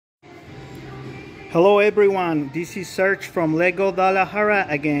Hello everyone, this is Serge from Lego Guadalajara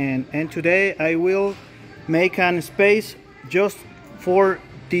again, and today I will make an space just for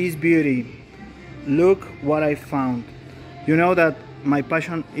this beauty. Look what I found. You know that my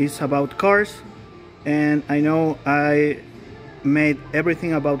passion is about cars, and I know I made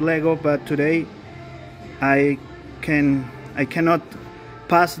everything about Lego, but today I cannot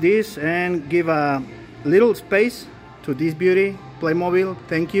pass this and give a little space to this beauty. Playmobil,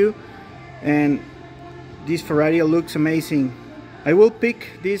 thank you. And this Ferrari looks amazing. I will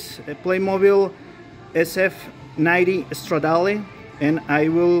pick this Playmobil SF90 Stradale and I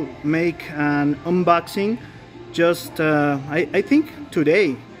will make an unboxing just I think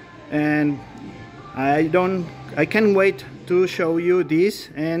today, and I can't wait to show you this.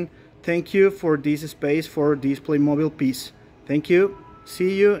 And thank you for this space, for this Playmobil piece. Thank you,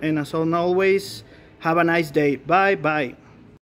 see you, and as always, have a nice day. Bye bye.